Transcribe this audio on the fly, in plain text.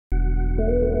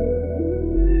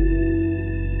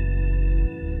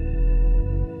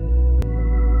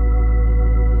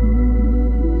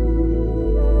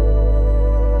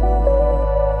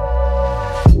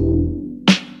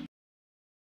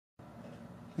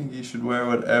think you should wear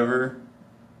whatever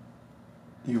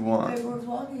you want. Okay, we're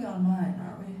vlogging on mine,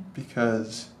 aren't we?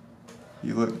 Because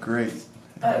you look great.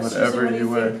 Whatever you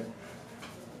wear.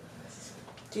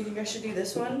 Do you think I should do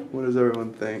this one? What does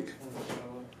everyone think?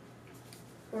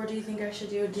 Or do you think I should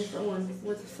do a different one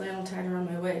with a flannel tied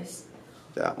around my waist?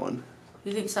 That one.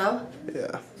 You think so?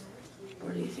 Yeah. Or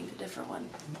do you think a different one?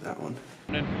 That one.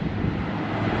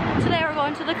 Today we're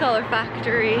going to the Color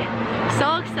Factory.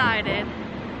 So excited.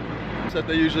 That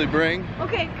they usually bring.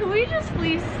 Okay, can we just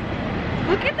please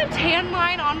look at the tan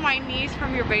line on my knees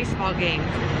from your baseball game?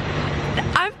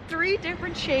 I'm 3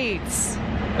 different shades.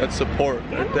 That's support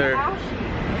right there.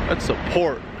 That's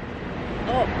support.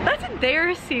 Oh, that's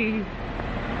embarrassing.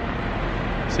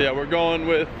 So yeah, we're going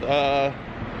with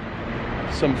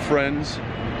some friends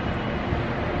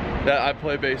that I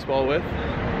play baseball with.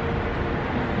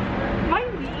 My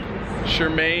knees.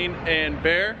 Shermaine and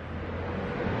Bear,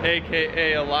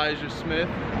 aka Elijah Smith,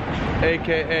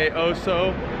 aka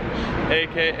Oso,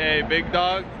 aka Big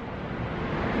Dog.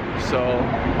 So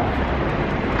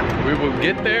we will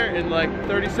get there in like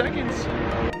 30 seconds.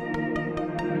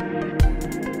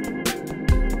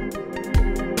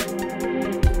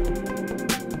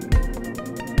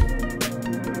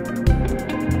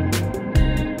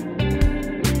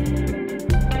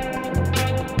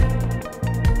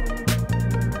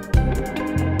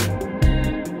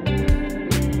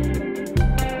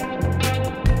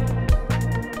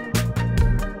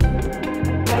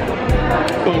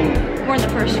 Boom. We're in the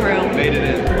first room. Made it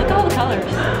in. Look at all the colors.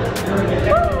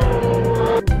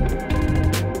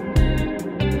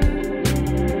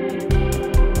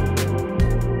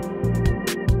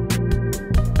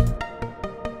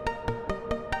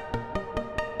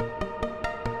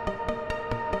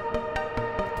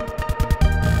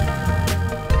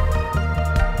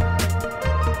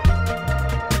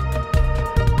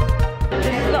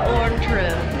 This is the orange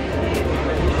room.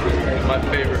 My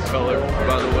favorite color,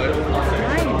 by the way. My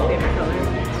favorite color.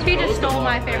 He just stole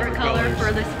my favorite color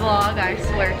for this vlog, I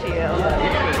swear to you.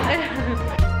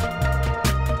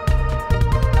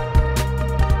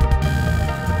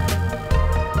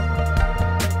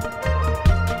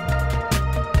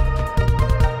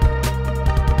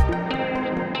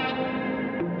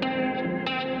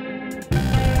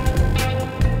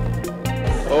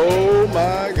 Oh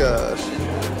my gosh.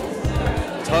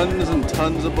 Tons and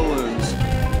tons of balloons.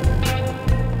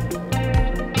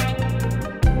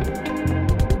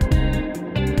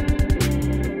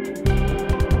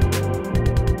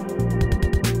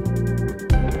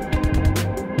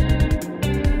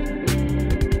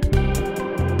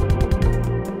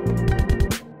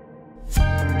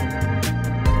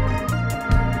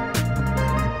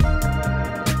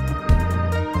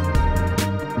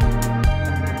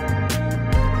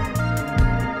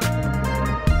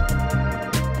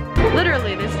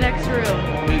 Literally, this next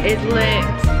room is lit.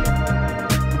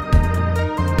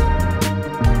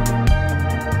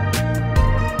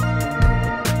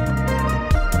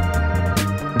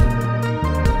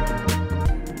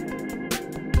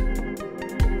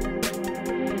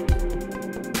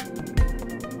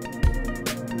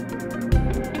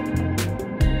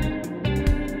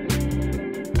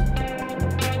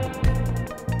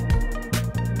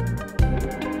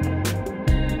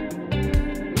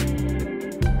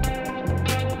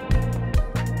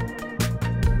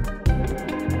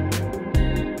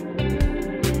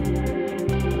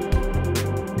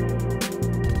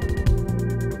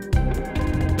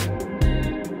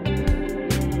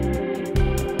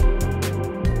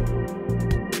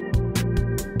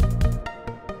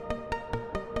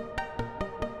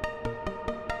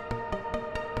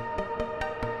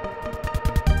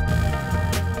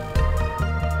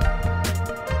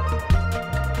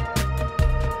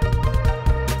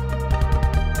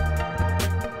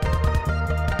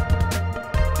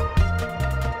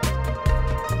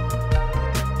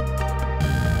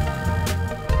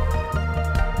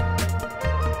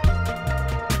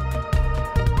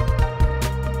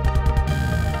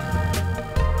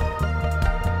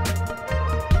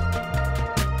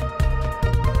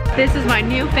 This is my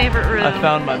new favorite room. I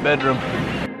found my bedroom.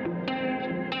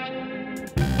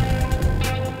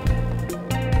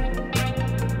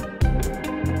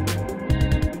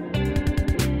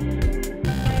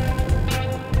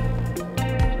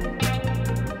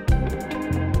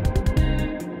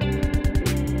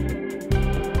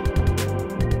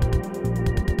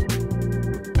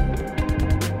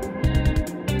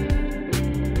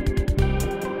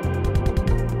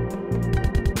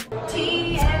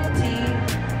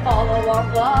 TNT, follow our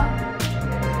vlog.